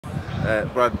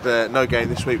Brad, no game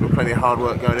this week, but plenty of hard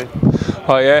work going in.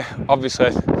 Oh yeah,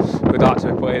 obviously we'd like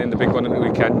to be playing in the big one at the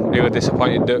weekend. Really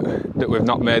disappointed that we've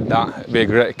not made that. It'd be a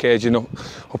great occasion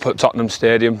up at Tottenham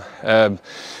Stadium.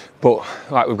 But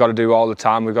like we've got to do all the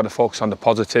time, we've got to focus on the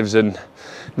positives, and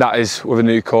that is with a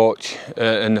new coach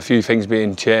and a few things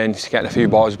being changed, getting a few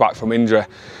boys back from injury.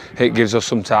 It gives us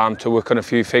some time to work on a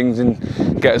few things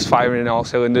and get us firing in all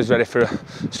cylinders, ready for a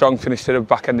strong finish to the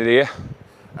back end of the year.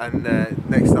 And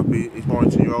next up is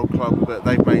Warrington, your old club, but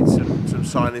they've made some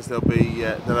signings. They'll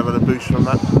have a boost from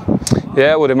that.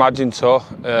 Yeah, I would imagine so.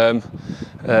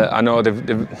 I know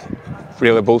they've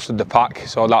really boosted the pack,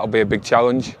 so that'll be a big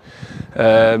challenge.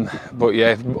 But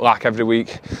yeah, like every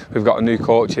week, we've got a new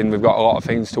coach in, we've got a lot of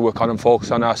things to work on and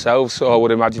focus on ourselves. So I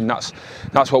would imagine that's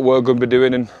what we're going to be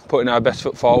doing and putting our best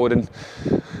foot forward. And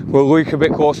we'll look a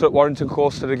bit closer at Warrington,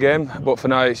 close to the game. But for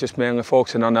now, it's just mainly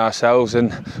focusing on ourselves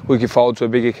and looking forward to a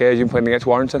big occasion playing against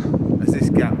Warrington. As this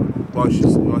gap, why should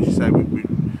you say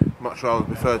we'd much rather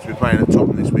prefer to be playing at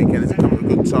Tottenham this weekend? Has it come at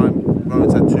a good time?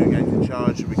 Rowan's had 2 games in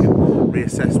charge, so we can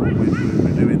reassess what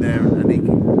we're doing there, and he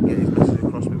can get his message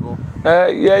across a bit more.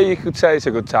 Yeah, you could say it's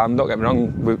a good time. Don't get me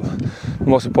wrong. The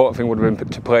most important thing would have been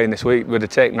to play in this week. We'd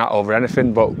have taken that over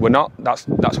anything, but we're not. That's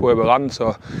where we land.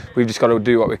 So we've just got to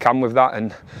do what we can with that,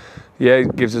 and yeah,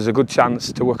 it gives us a good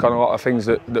chance to work on a lot of things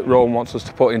that Rowan wants us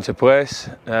to put into place.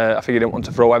 I think he didn't want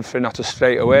to throw everything at us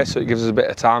straight away, so it gives us a bit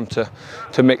of time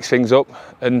to mix things up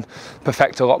and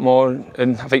perfect a lot more.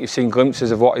 And I think you've seen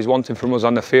glimpses of what he's wanting from us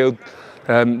on the field.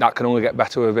 That can only get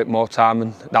better with a bit more time,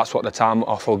 and that's what the time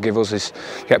off will give us, is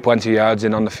get plenty of yards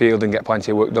in on the field and get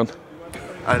plenty of work done.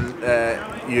 And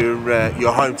your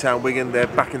hometown Wigan, they're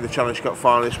back in the Challenge Cup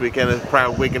final this weekend. A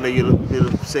proud Wiganer, you'll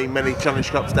have seen many Challenge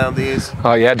Cups down the years.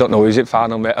 Oh yeah, I don't know who's it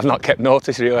final, mate. I've not kept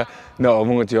notice really. No,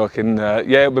 I'm only joking. Yeah,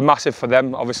 it'll be massive for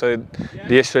them. Obviously,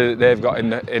 the history that they've got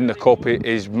in the cup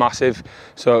is massive.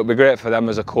 So it'll be great for them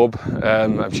as a club.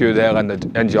 I'm sure they'll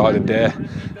enjoy the day.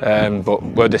 But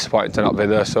we're disappointed to not be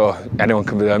there. So anyone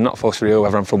can be there. I'm not fussed really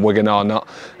whether I'm from Wigan or not.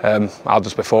 I'll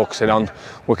just be focusing on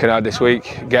working hard this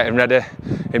week, getting ready,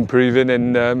 improving,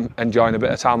 and enjoying a bit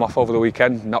of time off over the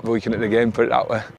weekend. Not looking at the game, put it that way.